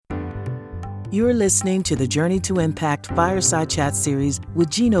You're listening to the Journey to Impact Fireside Chat series with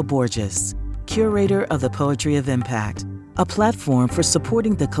Gino Borges, curator of the Poetry of Impact, a platform for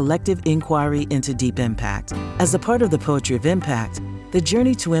supporting the collective inquiry into deep impact. As a part of the Poetry of Impact, the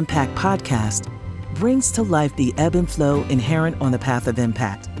Journey to Impact podcast brings to life the ebb and flow inherent on the path of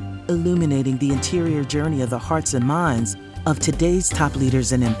impact, illuminating the interior journey of the hearts and minds of today's top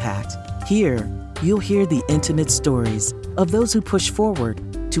leaders in impact. Here, you'll hear the intimate stories of those who push forward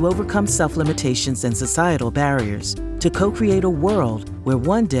to overcome self-limitations and societal barriers, to co-create a world where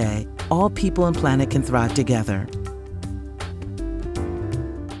one day all people and planet can thrive together.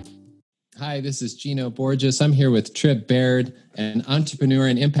 Hi, this is Gino Borges. I'm here with Trip Baird, an entrepreneur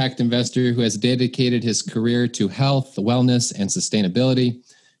and impact investor who has dedicated his career to health, wellness, and sustainability.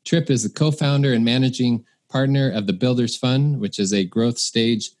 Trip is the co-founder and managing partner of the Builders Fund, which is a growth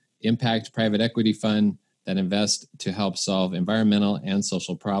stage impact private equity fund that invests to help solve environmental and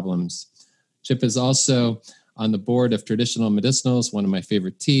social problems. Chip is also on the board of Traditional Medicinals, one of my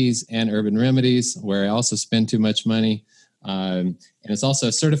favorite teas, and Urban Remedies, where I also spend too much money. And is also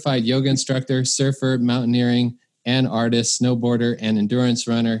a certified yoga instructor, surfer, mountaineering, and artist, snowboarder, and endurance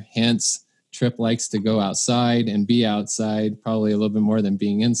runner. Hence, Trip likes to go outside and be outside, probably a little bit more than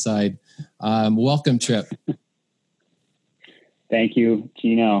being inside. Welcome, Trip. Thank you,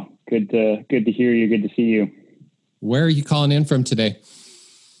 Gino. Good to hear you. Good to see you. Where are you calling in from today?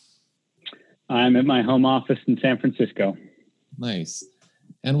 I'm at my home office in San Francisco. Nice.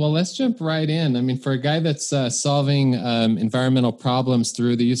 And well, let's jump right in. I mean, for a guy that's solving environmental problems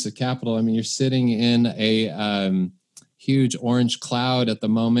through the use of capital, I mean, you're sitting in a huge orange cloud at the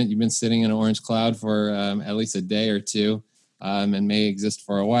moment. You've been sitting in an orange cloud for at least a day or two, and may exist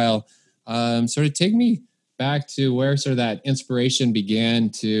for a while. Sort of take me back to where sort of that inspiration began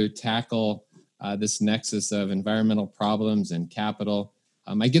to tackle this nexus of environmental problems and capital.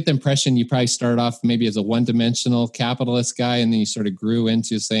 I get the impression you probably started off maybe as a one-dimensional capitalist guy, and then you sort of grew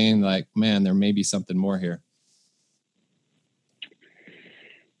into saying like, man, there may be something more here.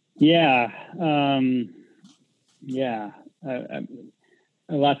 Yeah. A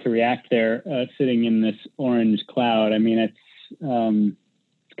lot to react there, sitting in this orange cloud. I mean, it's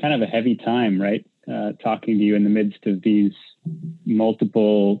kind of a heavy time, right? Talking to you in the midst of these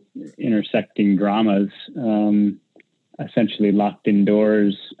multiple intersecting dramas, essentially locked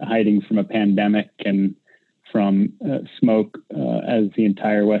indoors, hiding from a pandemic and from smoke as the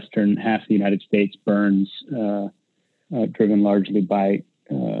entire western half of the United States burns, driven largely by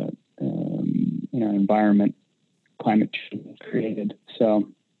environment, climate change created. So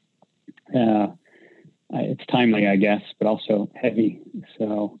it's timely, I guess, but also heavy.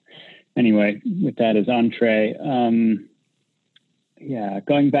 So anyway, with that as entree,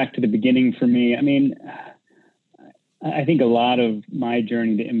 going back to the beginning for me, I mean, I think a lot of my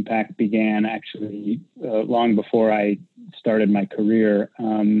journey to impact began actually long before I started my career.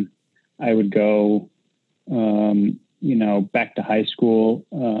 I would go, back to high school.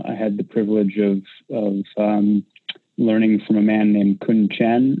 I had the privilege of learning from a man named Kun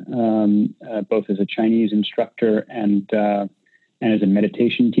Chen, both as a Chinese instructor and as a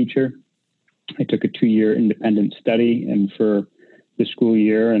meditation teacher. I took a 2-year independent study, and for the school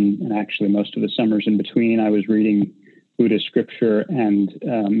year and actually most of the summers in between, I was reading Buddhist scripture and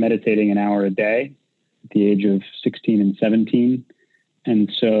meditating an hour a day at the age of 16 and 17.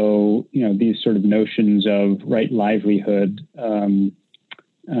 And so, these sort of notions of right livelihood and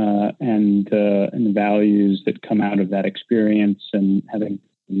the values that come out of that experience, and having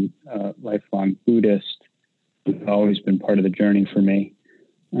been a lifelong Buddhist, have always been part of the journey for me.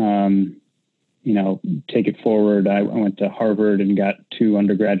 Take it forward. I went to Harvard and got 2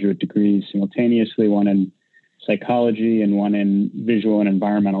 undergraduate degrees simultaneously, one in psychology and one in visual and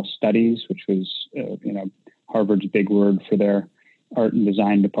environmental studies, which was, Harvard's big word for their art and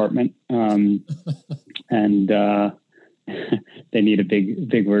design department. And they need a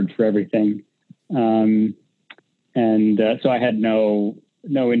big word for everything. So I had no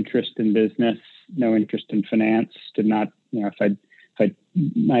interest in business, no interest in finance. Did not, if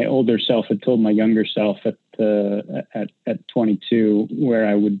my older self had told my younger self at 22 where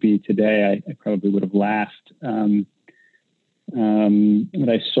I would be today, I probably would have laughed. But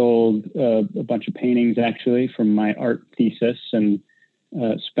I sold a bunch of paintings actually from my art thesis, and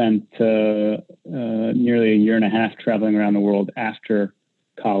spent nearly a year and a half traveling around the world after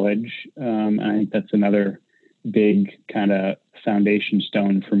college. I think that's another big kind of foundation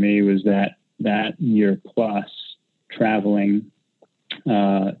stone for me, was that year plus traveling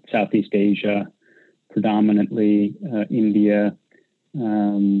Southeast Asia, predominantly India.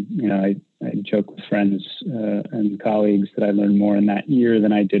 I I joke with friends and colleagues that I learned more in that year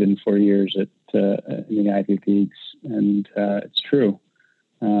than I did in 4 years in the Ivy Leagues, and it's true.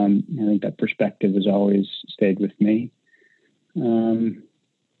 I think that perspective has always stayed with me.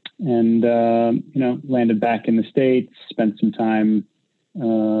 Landed back in the States, spent some time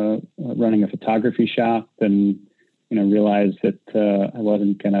running a photography shop, and realized that I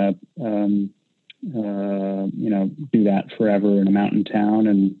wasn't gonna do that forever in a mountain town,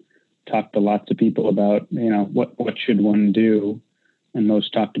 and talked to lots of people about what should one do, and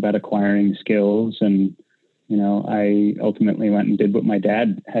most talked about acquiring skills. And I ultimately went and did what my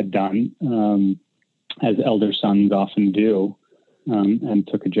dad had done, as elder sons often do, and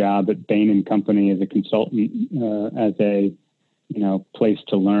took a job at Bain & Company as a consultant, as a place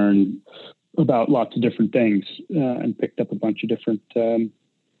to learn about lots of different things, and picked up a bunch of different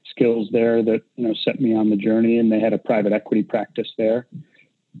skills there that set me on the journey. And they had a private equity practice there,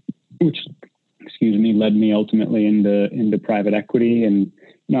 which led me ultimately into private equity. And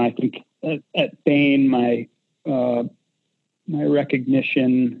I think at Bain, my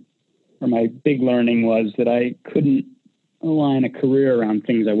recognition, or my big learning, was that I couldn't align a career around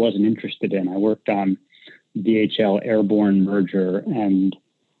things I wasn't interested in. I worked on DHL Airborne merger and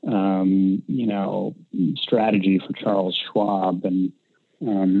strategy for Charles Schwab, and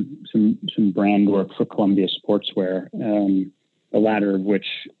some brand work for Columbia Sportswear, the latter of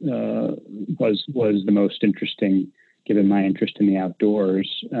which was the most interesting, given my interest in the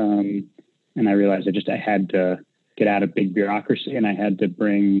outdoors. And I realized I had to get out of big bureaucracy, and I had to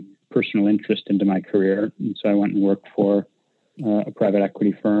bring personal interest into my career. And so I went and worked for a private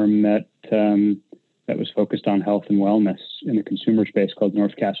equity firm that was focused on health and wellness in the consumer space, called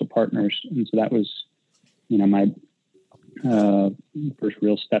North Castle Partners. And so that was, my first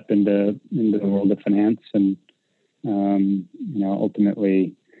real step into the world of finance. And,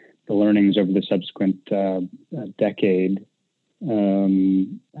 ultimately the learnings over the subsequent decade,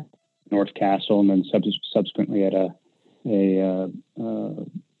 North Castle, and then subsequently at a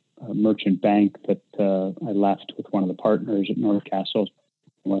merchant bank that I left with one of the partners at North Castle,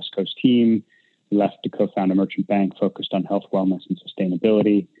 West Coast team. We left to co-found a merchant bank focused on health, wellness, and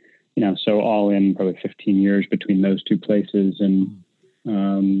sustainability. So all in probably 15 years between those two places, and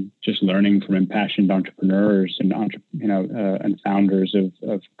just learning from impassioned entrepreneurs and and founders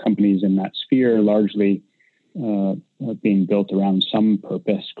of companies in that sphere, largely being built around some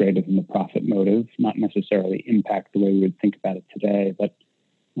purpose greater than the profit motive, not necessarily impact the way we would think about it today, but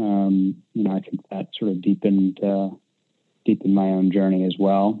I think that sort of deepened my own journey as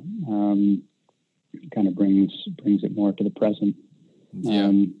well. Kind of brings it more to the present.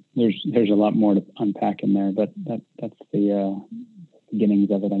 Yeah. There's a lot more to unpack in there, but that's the beginnings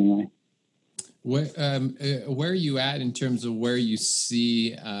of it anyway. Where are you at in terms of where you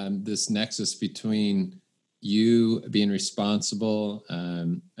see this nexus between you being responsible,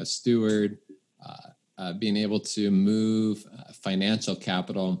 a steward, being able to move financial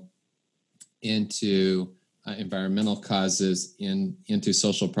capital into environmental causes, into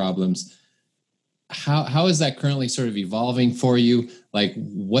social problems? How is that currently sort of evolving for you? Like,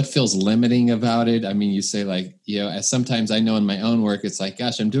 what feels limiting about it? I mean, you say as sometimes I know in my own work, it's like,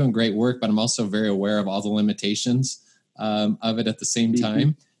 gosh, I'm doing great work, but I'm also very aware of all the limitations of it at the same time.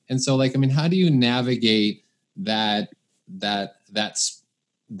 Mm-hmm. And so how do you navigate that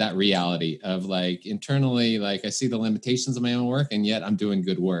reality of internally, I see the limitations of my own work, and yet I'm doing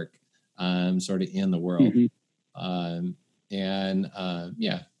good work, sort of in the world. Mm-hmm.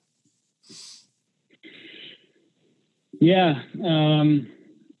 Yeah.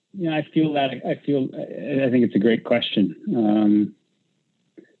 I feel that. I think it's a great question.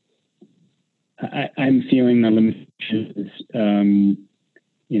 I'm feeling the limitations,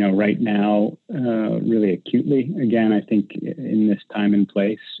 right now, really acutely. Again, I think in this time and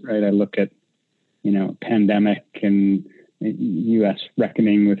place, right? I look at, pandemic and U.S.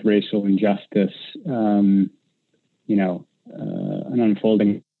 reckoning with racial injustice, an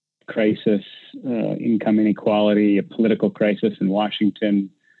unfolding crisis, income inequality, a political crisis in Washington,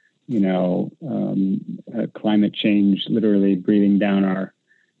 climate change literally breathing down our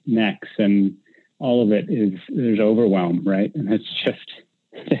necks, and all of it there's overwhelm, right? And it's just,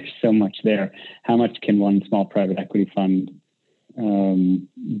 there's so much there. How much can one small private equity fund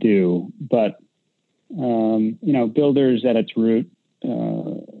do? But Builders at its root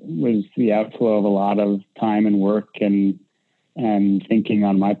was the outflow of a lot of time and work and thinking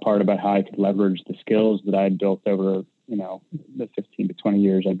on my part about how I could leverage the skills that I had built over, the 15 to 20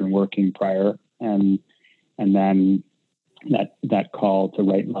 years I'd been working prior. And then that call to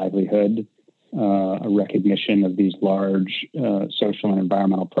right livelihood, a recognition of these large social and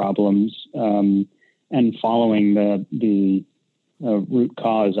environmental problems, and following the root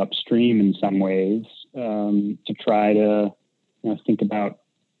cause upstream in some ways, to try to think about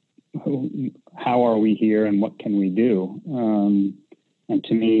how are we here and what can we do. And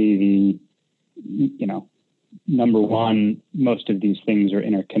to me, number one, most of these things are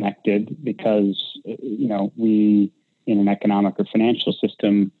interconnected because, we in an economic or financial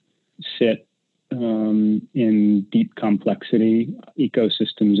system sit in deep complexity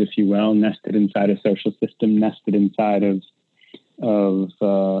ecosystems, if you will, nested inside a social system, nested inside of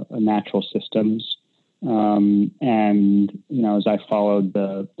natural systems. And, as I followed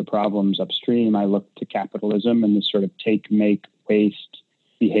the problems upstream, I looked to capitalism and the sort of take, make, waste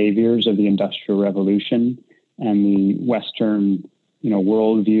behaviors of the Industrial Revolution and the Western,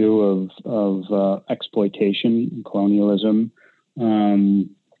 worldview of exploitation and colonialism.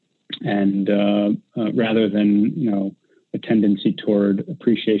 And rather than, a tendency toward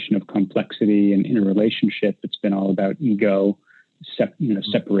appreciation of complexity and interrelationship, it's been all about ego,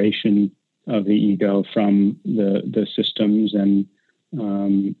 separation of the ego from the systems and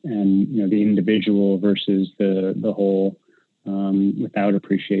the individual versus the whole, without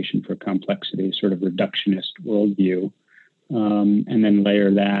appreciation for complexity, sort of reductionist worldview. And then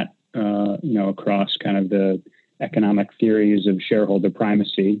layer that, across kind of the economic theories of shareholder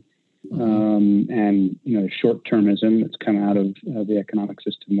primacy, and, short-termism that's come out of the economic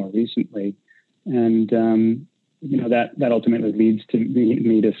system more recently. And, that ultimately leads to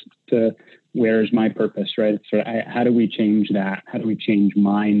me to where's my purpose, right? So how do we change that? How do we change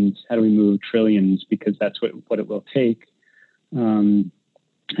minds? How do we move trillions? Because that's what it will take. And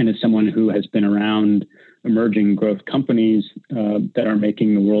as someone who has been around emerging growth companies that are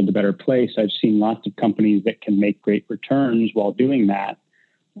making the world a better place, I've seen lots of companies that can make great returns while doing that.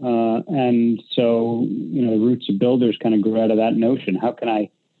 And so, the roots of Builders kind of grew out of that notion. How can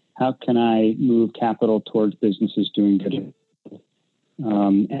I move capital towards businesses doing good?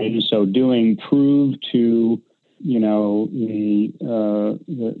 And in so doing, prove to, the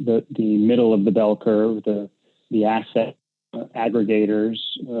middle of the bell curve, the asset aggregators,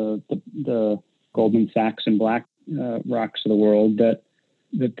 the Goldman Sachs and Black Rocks of the world that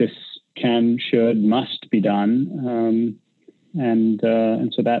this can, should, must be done. And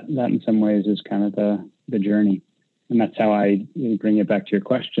so that in some ways is kind of the journey. And that's how I bring it back to your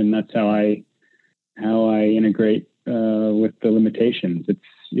question. That's how I integrate with the limitations.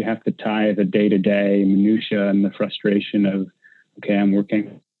 You have to tie the day-to-day minutia and the frustration of, okay, I'm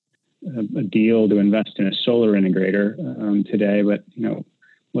working a deal to invest in a solar integrator today, but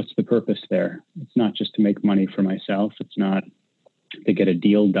what's the purpose there? It's not just to make money for myself. It's not to get a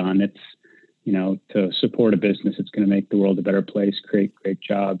deal done. It's to support a business that's going to make the world a better place, create great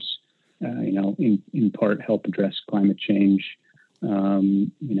jobs, in part help address climate change,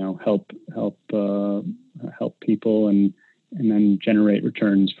 help people and then generate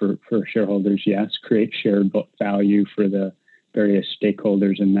returns for shareholders. Yes, create shared value for the various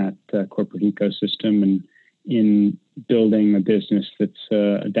stakeholders in that corporate ecosystem, and in building a business that's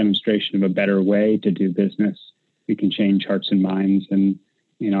a demonstration of a better way to do business, we can change hearts and minds and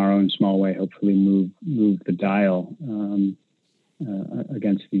in our own small way, hopefully move the dial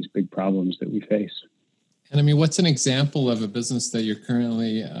against these big problems that we face. And I mean, what's an example of a business that you're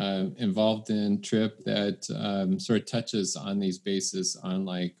currently involved in, Trip, that sort of touches on these bases, on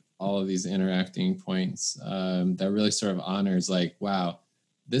like all of these interacting points that really sort of honors like, wow,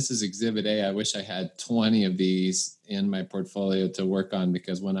 this is Exhibit A. I wish I had 20 of these in my portfolio to work on,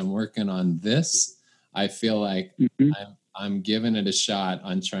 because when I'm working on this, I feel like I'm giving it a shot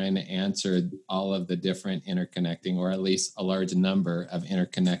on trying to answer all of the different interconnecting, or at least a large number of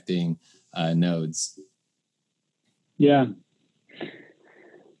interconnecting nodes. Yeah.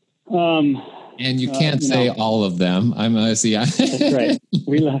 And you can't say all of them. I'm honestly, that's right.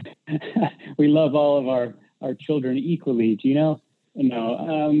 We love all of our children equally. Do you know?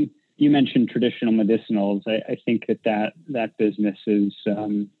 No. You mentioned traditional medicinals. I think that business is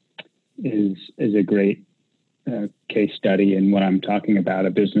a great case study in what I'm talking about. A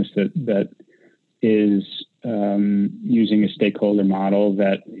business that is using a stakeholder model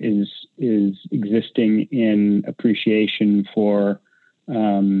that is existing in appreciation for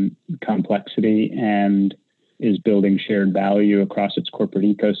complexity and is building shared value across its corporate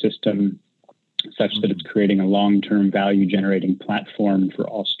ecosystem, such that it's creating a long-term value generating platform for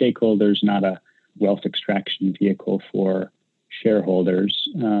all stakeholders, not a wealth extraction vehicle for shareholders.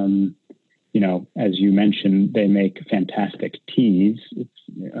 As you mentioned, they make fantastic teas. It's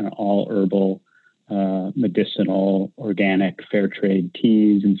all herbal medicinal, organic, fair trade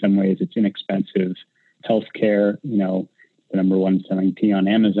teas. In some ways, it's inexpensive healthcare. The number one selling tea on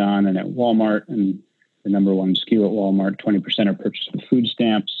Amazon and at Walmart, and the number one SKU at Walmart. 20% are purchased with food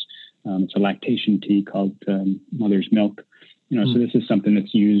stamps. It's a lactation tea called Mother's Milk. So this is something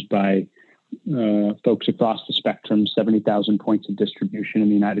that's used by folks across the spectrum. 70,000 points of distribution in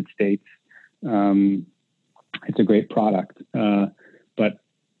the United States. It's a great product, but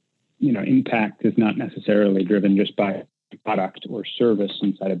impact is not necessarily driven just by product or service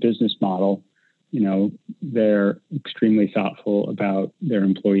inside a business model. They're extremely thoughtful about their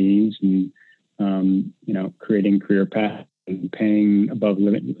employees and creating career paths and paying above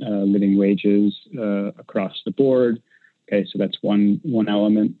living wages across the board. Okay, so that's one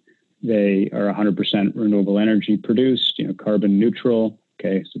element. They are 100% renewable energy produced, carbon neutral.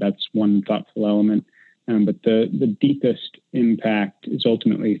 Okay, so that's one thoughtful element. But the deepest impact is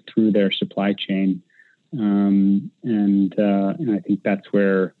ultimately through their supply chain, and I think that's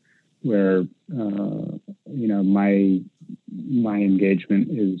where my engagement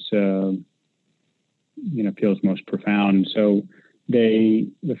is feels most profound. So the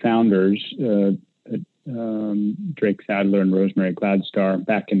founders, Drake Sadler and Rosemary Gladstar,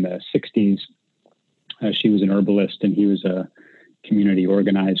 back in the 60s, she was an herbalist and he was a community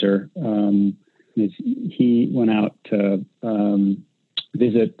organizer. He went out to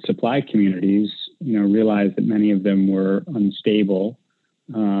visit supply communities, realized that many of them were unstable.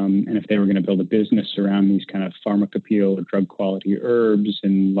 And if they were going to build a business around these kind of pharmacopoeia or drug quality herbs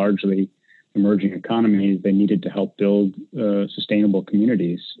in largely emerging economies, they needed to help build sustainable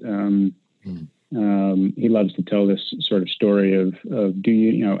communities. He loves to tell this sort of story of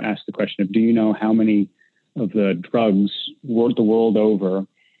ask the question of, do you know how many of the drugs the world over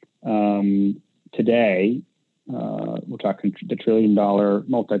today, we're talking the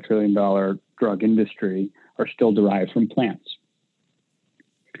multi-trillion-dollar drug industry, are still derived from plants?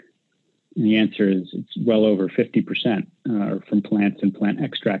 And the answer is it's well over 50% are from plants and plant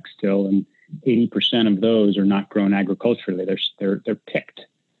extracts still, and 80% of those are not grown agriculturally. They're picked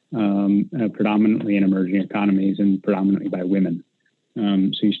predominantly in emerging economies and predominantly by women.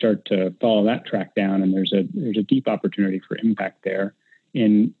 So you start to follow that track down, and there's a deep opportunity for impact there.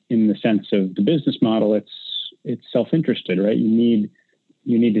 In the sense of the business model, it's self-interested, right? You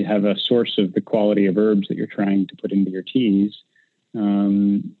need to have a source of the quality of herbs that you're trying to put into your teas,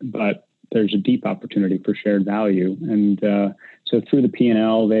 but there's a deep opportunity for shared value. And so through the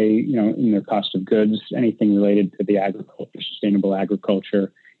P&L, they, in their cost of goods, anything related to the sustainable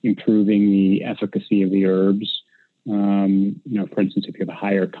agriculture, improving the efficacy of the herbs. For instance, if you have a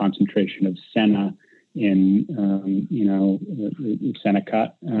higher concentration of senna in, senna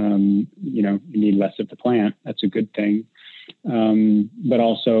cut, you need less of the plant. That's a good thing. But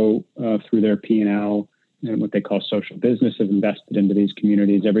also through their P&L, and what they call social business, have invested into these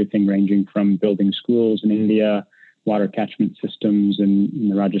communities, everything ranging from building schools in India, water catchment systems in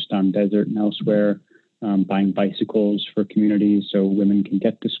the Rajasthan desert and elsewhere, buying bicycles for communities so women can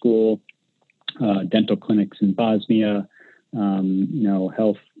get to school, dental clinics in Bosnia,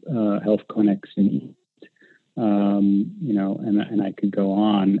 health clinics in Egypt, and I could go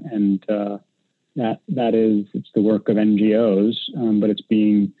on. And it's the work of NGOs, but it's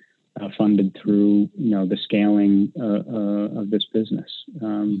being funded through, the scaling of this business.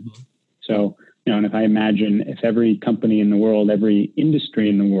 So, and if I imagine if every company in the world, every industry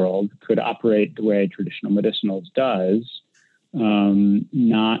in the world could operate the way traditional medicinals does,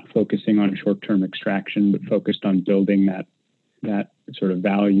 not focusing on short-term extraction, but focused on building that sort of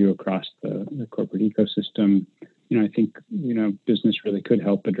value across the corporate ecosystem, I think, business really could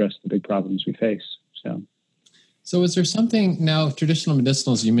help address the big problems we face. So is there something now, traditional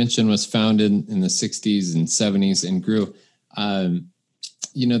medicinals you mentioned was founded in the 60s and 70s and grew,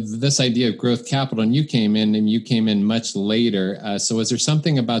 this idea of growth capital, and you came in much later. So is there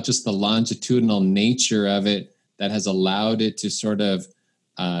something about just the longitudinal nature of it that has allowed it to sort of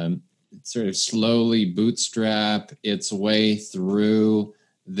slowly bootstrap its way through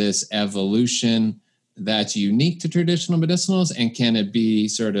this evolution that's unique to traditional medicinals? And can it be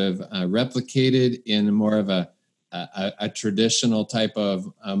sort of replicated in more of a traditional type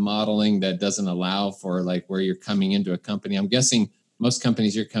of modeling that doesn't allow for like where you're coming into a company? I'm guessing most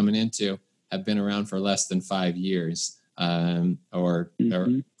companies you're coming into have been around for less than 5 years, or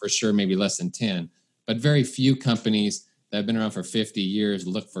for sure maybe less than 10. But very few companies that have been around for 50 years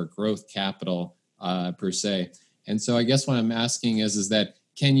look for growth capital per se. And so I guess what I'm asking is that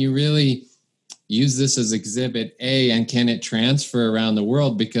can you really use this as exhibit A, and can it transfer around the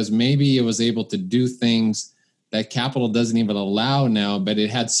world? Because maybe it was able to do things that capital doesn't even allow now, but it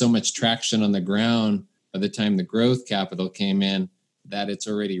had so much traction on the ground by the time the growth capital came in that it's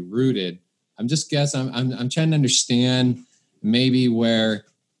already rooted. I'm trying to understand maybe where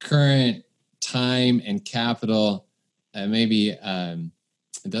current time and capital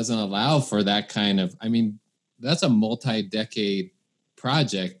it doesn't allow for that kind of, that's a multi-decade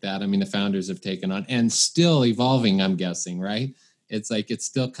project that, the founders have taken on and still evolving, I'm guessing, right? It's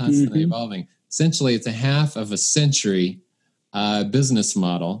still constantly evolving. Essentially, it's a half of a century business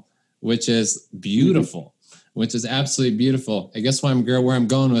model, which is beautiful, which is absolutely beautiful. I guess where I'm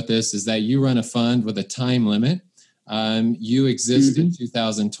going with this is that you run a fund with a time limit. You exist in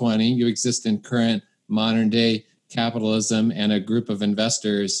 2020. You exist in current modern day capitalism and a group of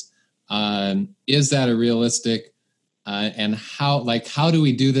investors. Is that a realistic? And how do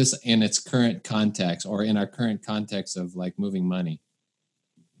we do this in its current context or in our current context of moving money?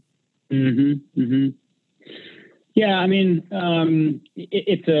 Yeah,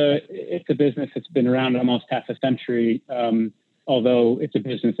 it's a business that's been around almost half a century. Although it's a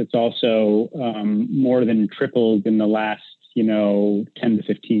business that's also more than tripled in the last 10 to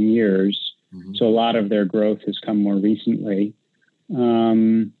 15 years. So a lot of their growth has come more recently.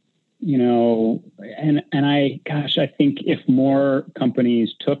 I think if more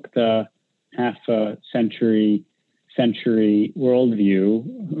companies took the half a century worldview,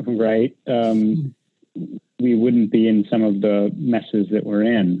 right, we wouldn't be in some of the messes that we're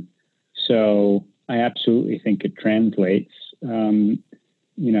in. So I absolutely think it translates.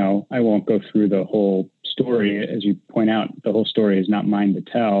 I won't go through the whole story. As you point out, the whole story is not mine to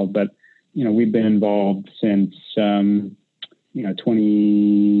tell, but, we've been involved since,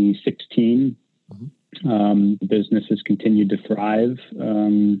 2016. The business has continued to thrive,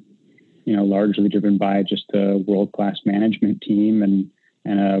 largely driven by just a world-class management team and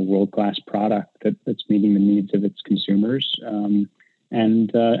a world-class product that's meeting the needs of its consumers,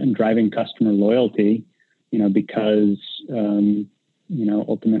 and driving customer loyalty, because,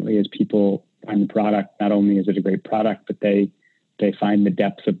 ultimately as people find the product, not only is it a great product, but they find the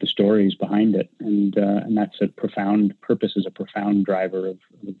depth of the stories behind it. And that's a profound driver of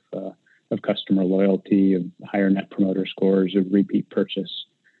customer loyalty, of higher net promoter scores, of repeat purchase,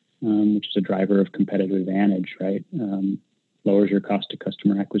 which is a driver of competitive advantage, right? Lowers your cost of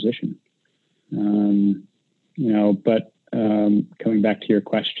customer acquisition. But coming back to your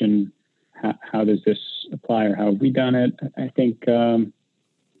question, how does this apply, or how have we done it? I think,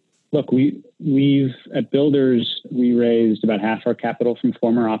 we've at Builders, we raised about half our capital from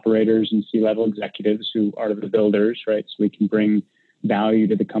former operators and C-level executives who are the builders, right? So we can bring value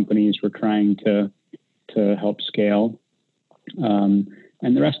to the companies we're trying to help scale. And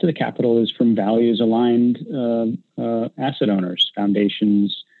the rest of the capital is from values aligned asset owners,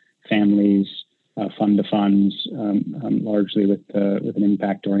 foundations, families, fund to funds, largely with an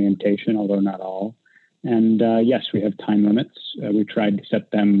impact orientation, although not all. And yes, we have time limits. We tried to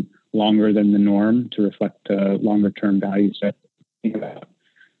set them longer than the norm to reflect longer term values that we think about.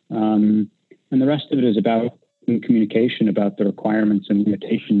 And the rest of it is about communication about the requirements and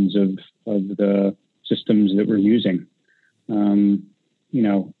limitations of the systems that we're using.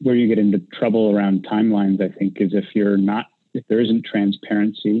 Where you get into trouble around timelines, I think, is if there isn't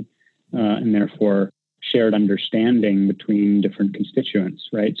transparency and therefore shared understanding between different constituents,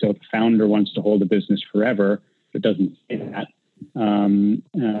 right? So if a founder wants to hold a business forever, but doesn't say that, and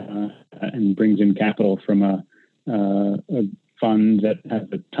brings in capital from a fund that has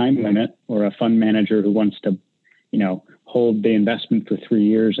a time limit, or a fund manager who wants to, hold the investment for 3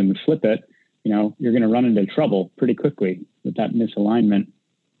 years and flip it, you're going to run into trouble pretty quickly with that misalignment.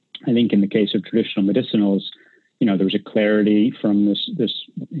 I think in the case of traditional medicinals, there was a clarity from this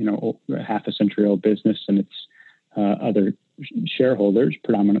half a century old business and its other shareholders,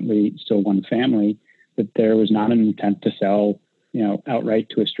 predominantly still one family, that there was not an intent to sell, outright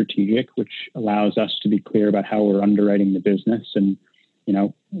to a strategic, which allows us to be clear about how we're underwriting the business. And,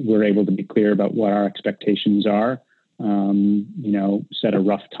 we're able to be clear about what our expectations are, set a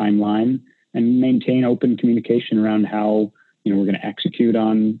rough timeline and maintain open communication around how, we're going to execute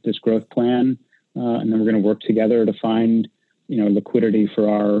on this growth plan. And then we're going to work together to find, liquidity for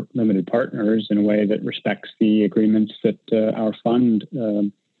our limited partners in a way that respects the agreements that our fund,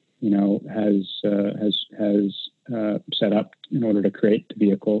 has set up in order to create the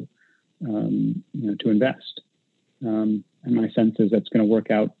vehicle, to invest. And my sense is that's going to work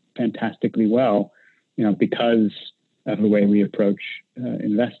out fantastically well, because of the way we approach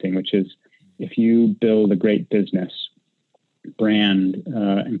investing, which is if you build a great business, brand,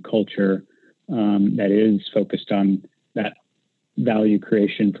 and culture that is focused on that value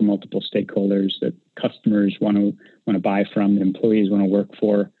creation for multiple stakeholders that customers want to buy from, that employees want to work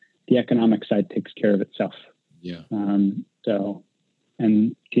for. The economic side takes care of itself. Yeah. And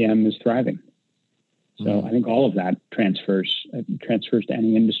TM is thriving. So I think all of that transfers to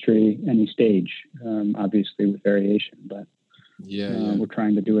any industry, any stage, obviously with variation, but we're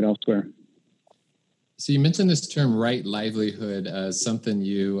trying to do it elsewhere. So you mentioned this term right livelihood as something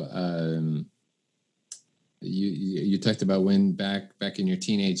you talked about when back in your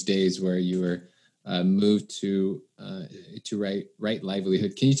teenage days where you were moved to right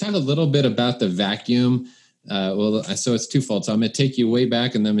livelihood. Can you talk a little bit about the vacuum? So it's twofold. So I'm going to take you way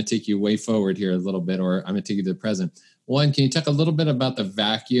back and then I'm going to take you way forward here a little bit, or I'm going to take you to the present. One, can you talk a little bit about the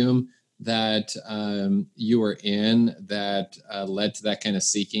vacuum that you were in that led to that kind of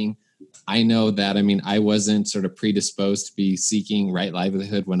seeking? I know that, I wasn't sort of predisposed to be seeking right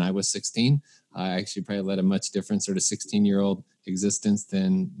livelihood when I was 16. I actually probably led a much different sort of 16-year-old existence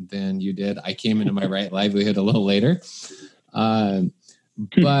than you did. I came into my right livelihood a little later. And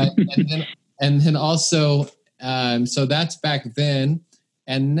then also, so that's back then.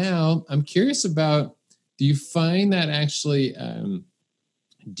 And now I'm curious about, do you find that actually,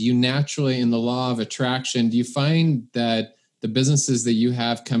 do you naturally, in the law of attraction, do you find that the businesses that you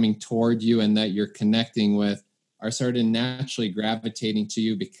have coming toward you and that you're connecting with are sort of naturally gravitating to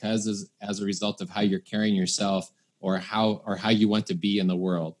you because as a result of how you're carrying yourself or how you want to be in the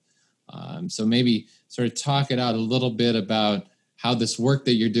world? So maybe sort of talk it out a little bit about how this work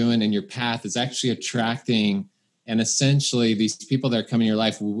that you're doing and your path is actually attracting, and essentially these people that are coming in your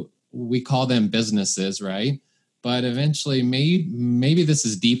life, we call them businesses, right? But eventually maybe this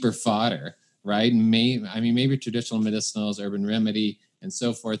is deeper fodder, right? Maybe traditional medicinals, urban remedy, and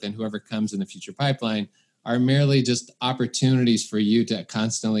so forth, and whoever comes in the future pipeline are merely just opportunities for you to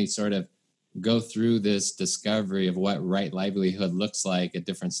constantly sort of go through this discovery of what right livelihood looks like at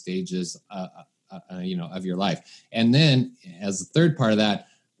different stages of your life. And then as the third part of that,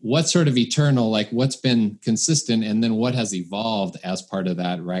 what sort of eternal, like what's been consistent, and then what has evolved as part of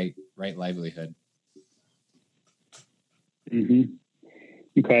that right livelihood? Mm-hmm.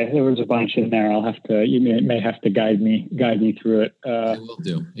 Okay, there was a bunch in there. You may have to guide me through it. I will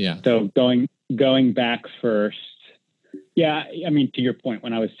do. Yeah. So going back first, yeah, to your point,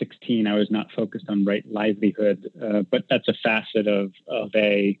 when I was 16, I was not focused on right livelihood, but that's a facet of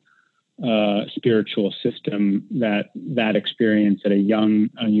a spiritual system that experience at a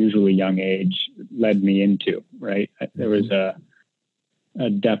unusually young age led me into, right? There was a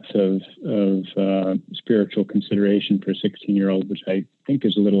depth of spiritual consideration for a 16-year-old, which I think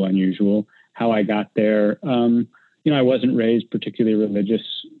is a little unusual. How I got there, I wasn't raised particularly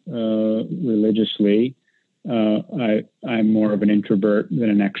religiously. I'm more of an introvert than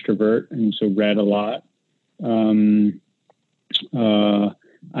an extrovert, and so read a lot.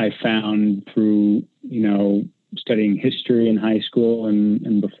 I found through, studying history in high school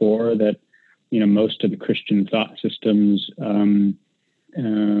and before that, most of the Christian thought systems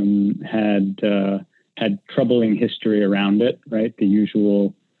had troubling history around it, right? The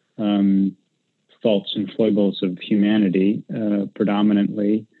usual faults and foibles of humanity,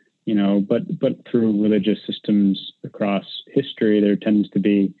 predominantly, but through religious systems across history, there tends to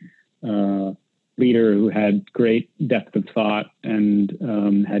be leader who had great depth of thought and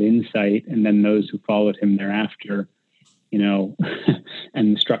had insight, and then those who followed him thereafter, and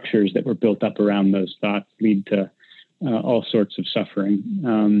the structures that were built up around those thoughts lead to all sorts of suffering.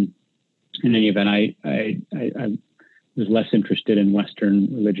 In any event, I was less interested in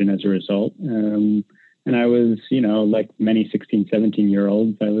Western religion as a result. And I was, like many 16,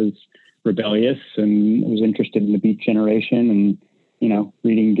 17-year-olds, I was rebellious and was interested in the Beat Generation and,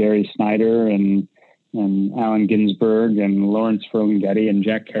 reading Gary Snyder and Allen Ginsberg and Lawrence Ferlinghetti and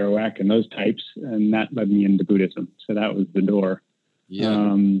Jack Kerouac and those types. And that led me into Buddhism. So that was the door.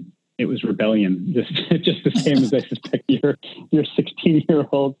 Yeah. It was rebellion, just the same as I suspect your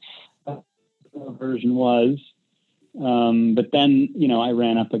 16-year-old version was. But then, I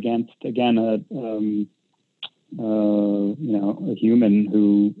ran up against, again, a human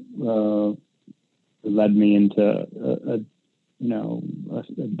who led me into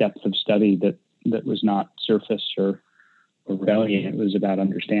a depth of study that was not surface or rebellion. It was about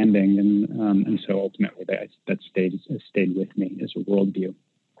understanding, and so ultimately that stayed with me as a worldview,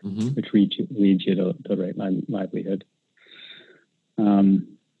 mm-hmm. which leads you to right livelihood. So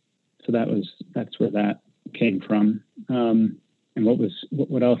that's where that came from. And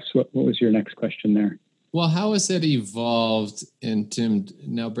what else? What was your next question there? Well, how has it evolved? And Tim,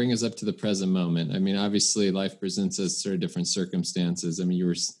 now bring us up to the present moment. Obviously life presents us sort of different circumstances. You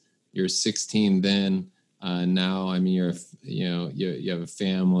were 16 then. now, I mean, you have a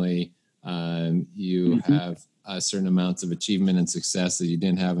family, you have certain amounts of achievement and success that you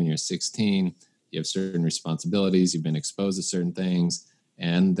didn't have when you're 16. You have certain responsibilities. You've been exposed to certain things.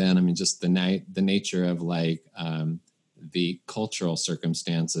 And then, I mean, just the nature of like the cultural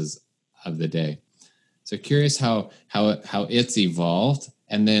circumstances of the day. So curious how it's evolved,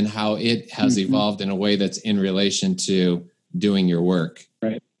 and then how it has evolved in a way that's in relation to doing your work.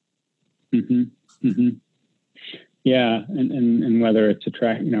 Right. Yeah, and whether it's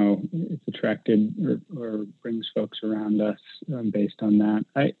attracted or brings folks around us based on that.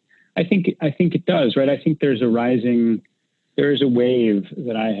 I think it does, right? I think there is a wave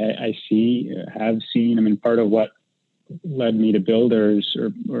that I have seen. I mean, part of what led me to Builders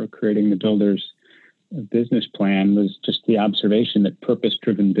or creating the Builders business plan was just the observation that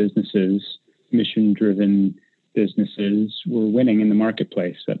purpose-driven businesses, mission-driven businesses were winning in the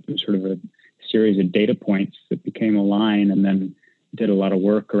marketplace. That was sort of a series of data points that became a line, and then did a lot of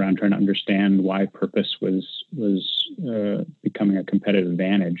work around trying to understand why purpose was becoming a competitive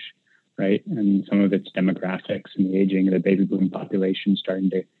advantage, right? And some of its demographics and the aging of the baby boom population starting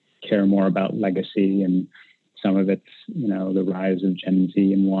to care more about legacy, and some of it's, the rise of Gen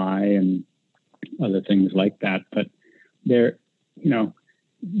Z and Y and other things like that. But they're,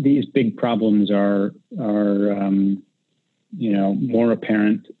 these big problems are more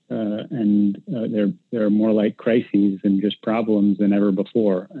apparent, and they're more like crises than just problems than ever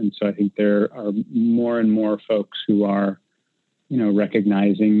before. And so I think there are more and more folks who are,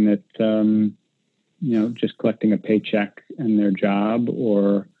 recognizing that, just collecting a paycheck and their job,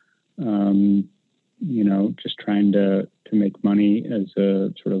 or, just trying to make money as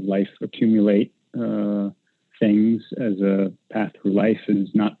a sort of life accumulate things as a path through life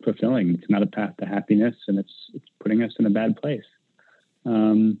is not fulfilling. It's not a path to happiness, and it's putting us in a bad place.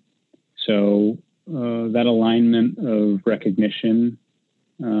 So that alignment of recognition,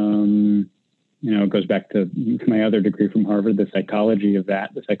 it goes back to my other degree from Harvard, the psychology of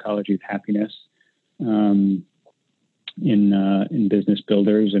happiness in business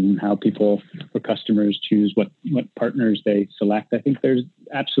builders, and how people or customers choose what partners they select. I think there's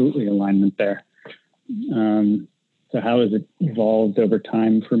absolutely alignment there. So how has it evolved over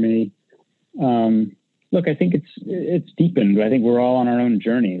time for me? Look, I think it's deepened. I think we're all on our own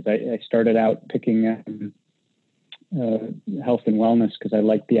journeys. I started out picking health and wellness because I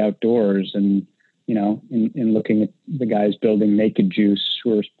like the outdoors, and in looking at the guys building Naked Juice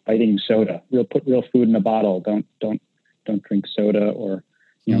who are fighting soda. Put real food in a bottle. Don't drink soda. Or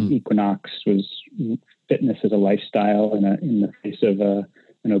Equinox was fitness as a lifestyle in the face of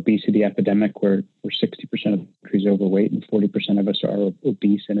an obesity epidemic where 60% of the country is overweight and 40% of us are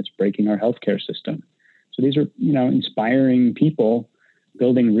obese, and it's breaking our healthcare system. So these are, inspiring people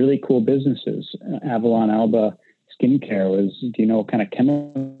building really cool businesses. Avalon Alba Skincare was, do you know what kind of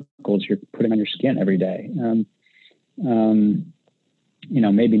chemicals you're putting on your skin every day?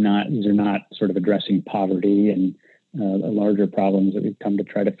 Maybe not, these are not sort of addressing poverty and larger problems that we've come to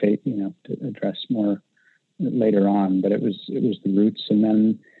try to face, to address more later on, but it was the roots. And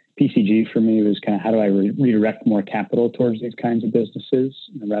then PCG for me was kind of, how do I redirect more capital towards these kinds of businesses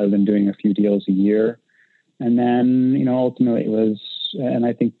rather than doing a few deals a year? And then, ultimately it was, and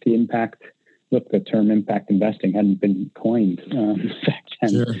I think the term impact investing hadn't been coined back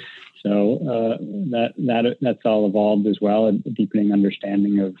then. Sure. So that's all evolved as well, a deepening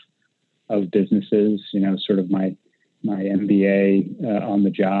understanding of businesses, sort of my MBA on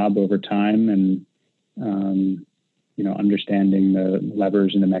the job over time, and understanding the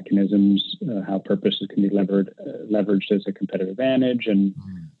levers and the mechanisms, how purposes can be leveraged as a competitive advantage, and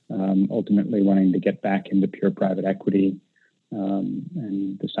ultimately wanting to get back into pure private equity,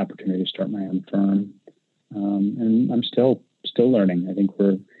 and this opportunity to start my own firm. And I'm still learning. I think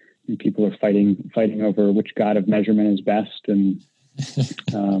people are fighting over which god of measurement is best, and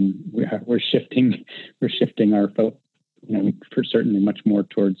we're shifting our focus, for certainly much more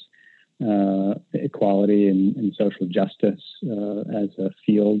towards equality and social justice as a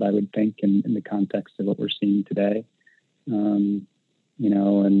field, I would think, in the context of what we're seeing today. And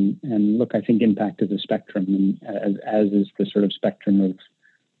look, I think impact is a spectrum, and as is the sort of spectrum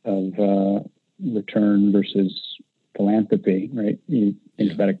of return versus philanthropy, right? You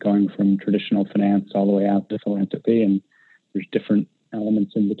think about it going from traditional finance all the way out to philanthropy, and there's different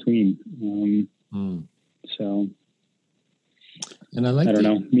elements in between. So. And I don't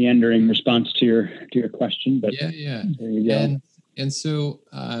know, meandering response to your question, but yeah. There you go. And so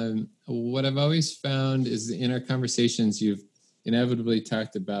what I've always found is in our conversations, you've inevitably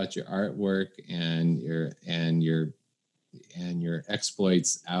talked about your artwork and your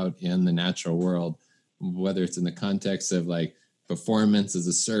exploits out in the natural world. whether it's in the context of like performance as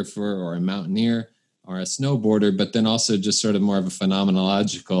a surfer or a mountaineer or a snowboarder, but then also just sort of more of a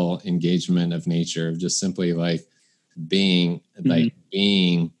phenomenological engagement of nature, of just simply like being, like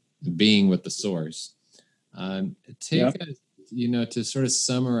being with the source. Take us, to sort of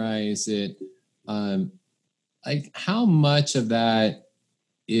summarize it, like how much of that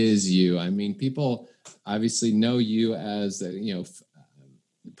is you? I mean, people obviously know you as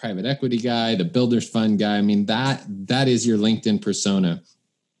private equity guy, the builders fund guy. I mean, that is your LinkedIn persona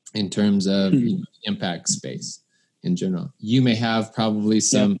in terms of impact space in general. You may have probably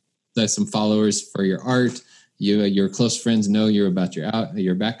some followers for your art. Your close friends know you're about your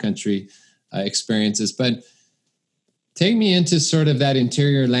backcountry experiences, but take me into sort of that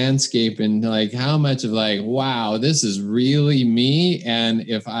interior landscape and like how much of like, wow, this is really me. And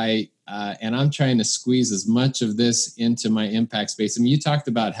if and I'm trying to squeeze as much of this into my impact space. I mean, you talked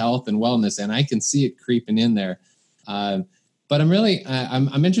about health and wellness, and I can see it creeping in there. But I'm really,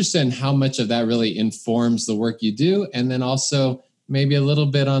 I'm interested in how much of that really informs the work you do. And then also maybe a little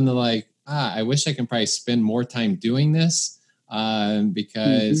bit on the like, I wish I can probably spend more time doing this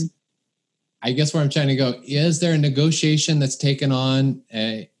because I guess where I'm trying to go, is there a negotiation that's taken on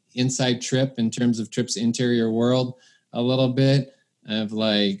inside Trip in terms of Trip's interior world a little bit of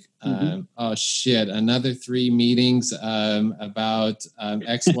like, oh shit, another 3 meetings about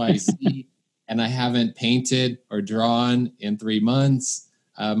XYZ and I haven't painted or drawn in 3 months.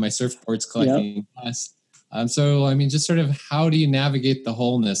 My surfboard's collecting dust. So, I mean, just sort of how do you navigate the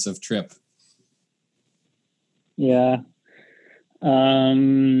wholeness of Trip? Yeah.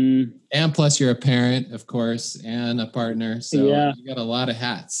 And plus you're a parent, of course, and a partner. So you got a lot of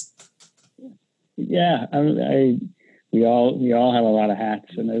hats. Yeah. We all have a lot of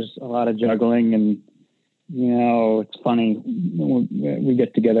hats, and there's a lot of juggling. And, it's funny, we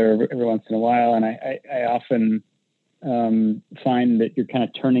get together every once in a while, and I often find that you're kind of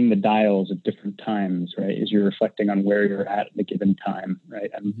turning the dials at different times, right? As you're reflecting on where you're at a given time,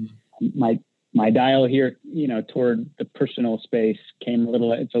 right? My dial here, toward the personal space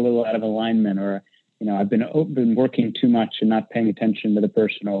it's a little out of alignment, or, I've been working too much and not paying attention to the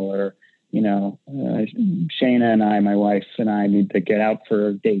personal, or, Shana and I, my wife and I need to get out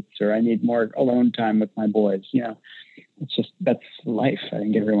for dates, or I need more alone time with my boys. It's just, that's life. I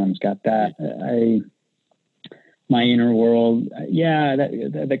think everyone's got that. My inner world,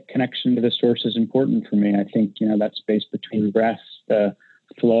 the connection to the source is important for me. I think, that space between breaths, the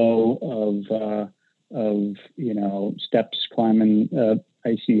flow of steps climbing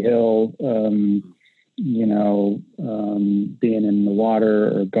icy hill, being in the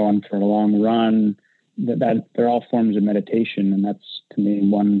water or going for a long run, that they're all forms of meditation, and that's, to me,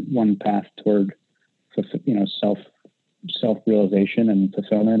 one path toward self-realization and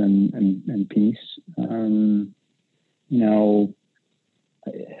fulfillment and peace.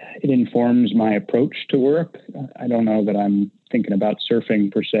 It informs my approach to work. I don't know that I'm thinking about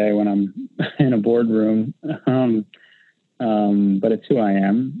surfing per se when I'm in a boardroom, but it's who I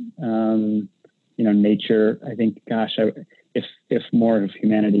am. Nature, I think, gosh, if more of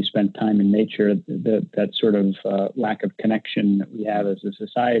humanity spent time in nature, that sort of lack of connection that we have as a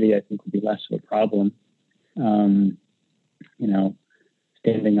society, I think, would be less of a problem.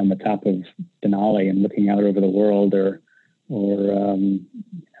 Standing on the top of Denali and looking out over the world, or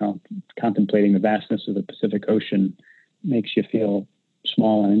contemplating the vastness of the Pacific Ocean makes you feel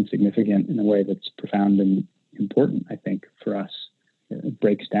small and insignificant in a way that's profound and important, I think, for us. It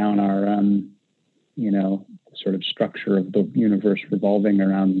breaks down our, sort of structure of the universe revolving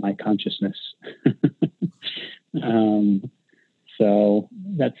around my consciousness. So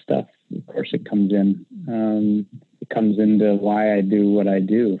that stuff, of course, it comes in. It comes into why I do what I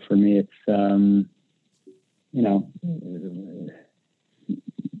do. For me, it's, I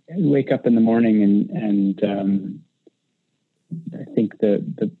wake up in the morning and I think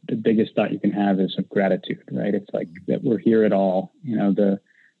the biggest thought you can have is of gratitude, right? It's like that we're here at all.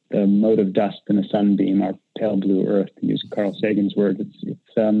 The mote of dust in a sunbeam, our pale blue earth, to use Carl Sagan's word. It's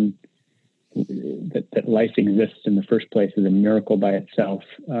that life exists in the first place is a miracle by itself.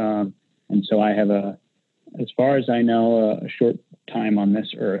 And so I have as far as I know, a short time on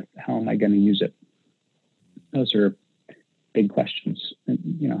this earth. How am I going to use it? Those are big questions. And,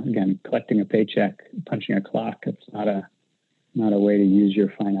 again, collecting a paycheck, punching a clock, it's not a way to use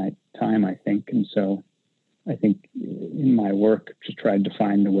your finite time, I think. And so I think in my work, just tried to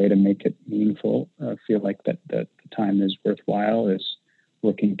find a way to make it meaningful, feel like that the time is worthwhile, is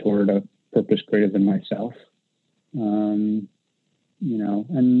working toward a purpose greater than myself. And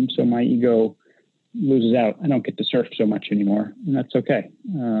so my ego loses out. I don't get to surf so much anymore, and that's okay.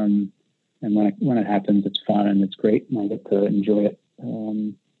 and when it happens, it's fun and it's great, and I get to enjoy it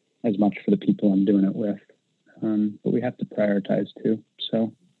as much for the people I'm doing it with. But we have to prioritize too.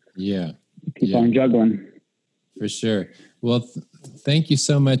 So keep on juggling. For sure. Well, thank you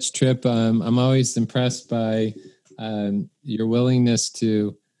so much, Trip. I'm always impressed by your willingness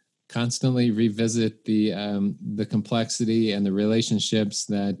to constantly revisit the complexity and the relationships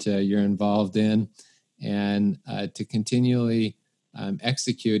that you're involved in, and to continually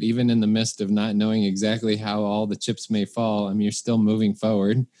execute, even in the midst of not knowing exactly how all the chips may fall. I mean, you're still moving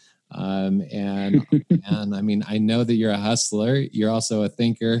forward. And I mean, I know that you're a hustler. You're also a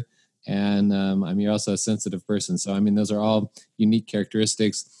thinker. And you're also a sensitive person. So, I mean, those are all unique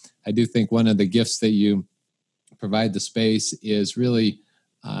characteristics. I do think one of the gifts that you provide the space is really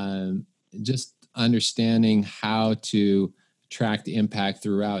just understanding how to track the impact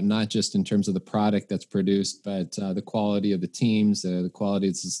throughout, not just in terms of the product that's produced, but the quality of the teams, the quality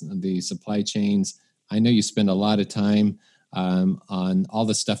of the supply chains. I know you spend a lot of time on all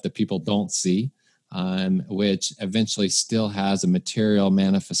the stuff that people don't see. Which eventually still has a material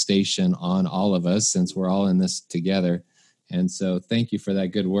manifestation on all of us, since we're all in this together. And so thank you for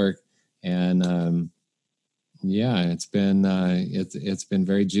that good work. And it's been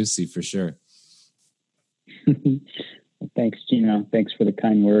very juicy for sure. Thanks, Gino. Thanks for the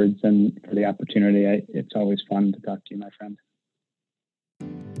kind words and for the opportunity. It's always fun to talk to you, my friend.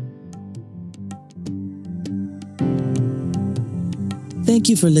 Thank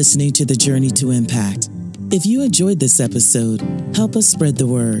you for listening to The Journey to Impact. If you enjoyed this episode, help us spread the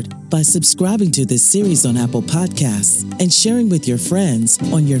word by subscribing to this series on Apple Podcasts and sharing with your friends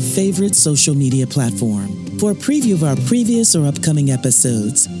on your favorite social media platform. For a preview of our previous or upcoming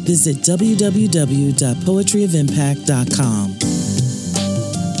episodes, visit www.poetryofimpact.com.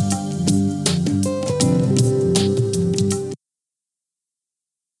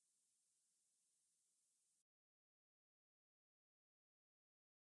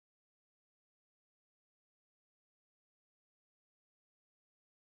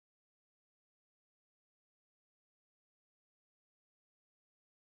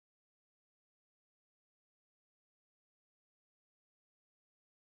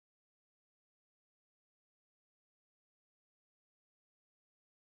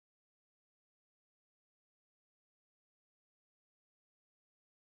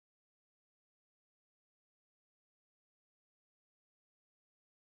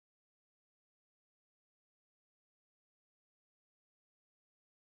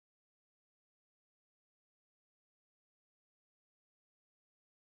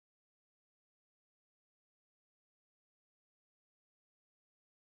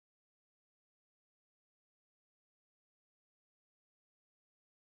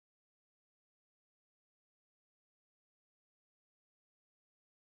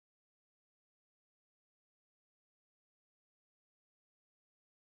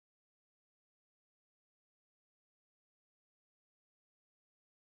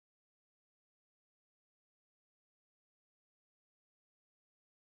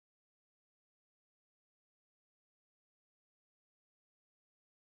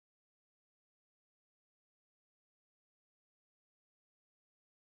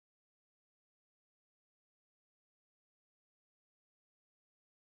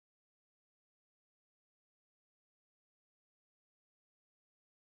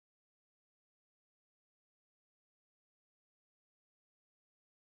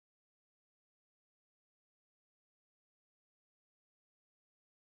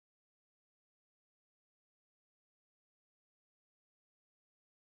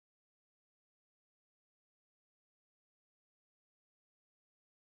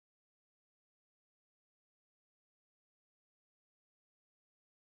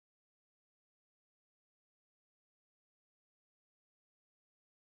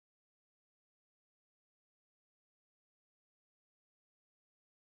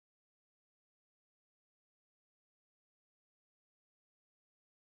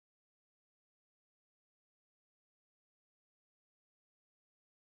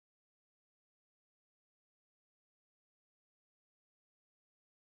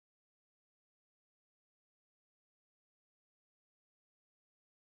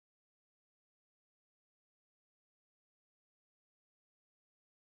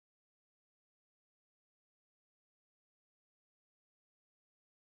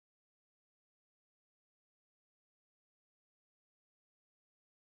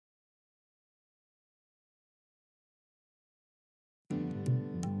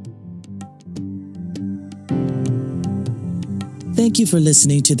 Thank you for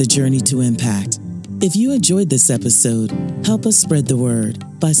listening to The Journey to Impact. If you enjoyed this episode, help us spread the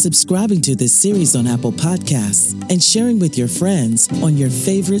word by subscribing to this series on Apple Podcasts and sharing with your friends on your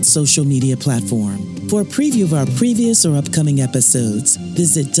favorite social media platform. For a preview of our previous or upcoming episodes,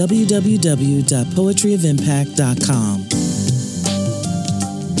 visit www.poetryofimpact.com.